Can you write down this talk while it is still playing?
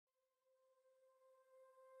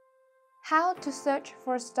How to search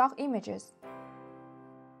for stock images.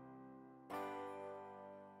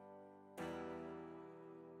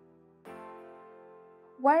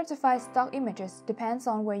 Where to find stock images depends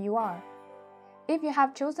on where you are. If you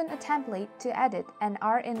have chosen a template to edit and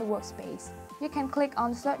are in the workspace, you can click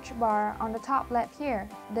on the search bar on the top left here,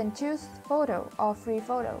 then choose Photo or Free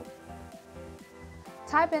Photo.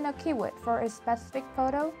 Type in a keyword for a specific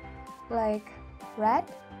photo, like red,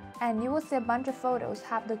 and you will see a bunch of photos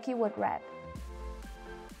have the keyword red.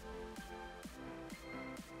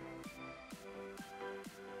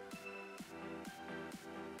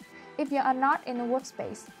 If you are not in a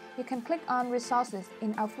workspace, you can click on Resources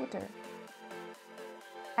in our footer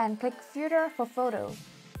and click Filter for Photos.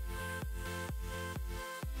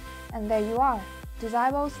 And there you are,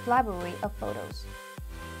 Desireable's library of photos.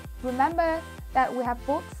 Remember that we have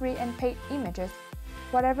both free and paid images.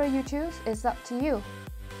 Whatever you choose is up to you.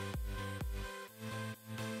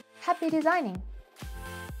 Happy designing!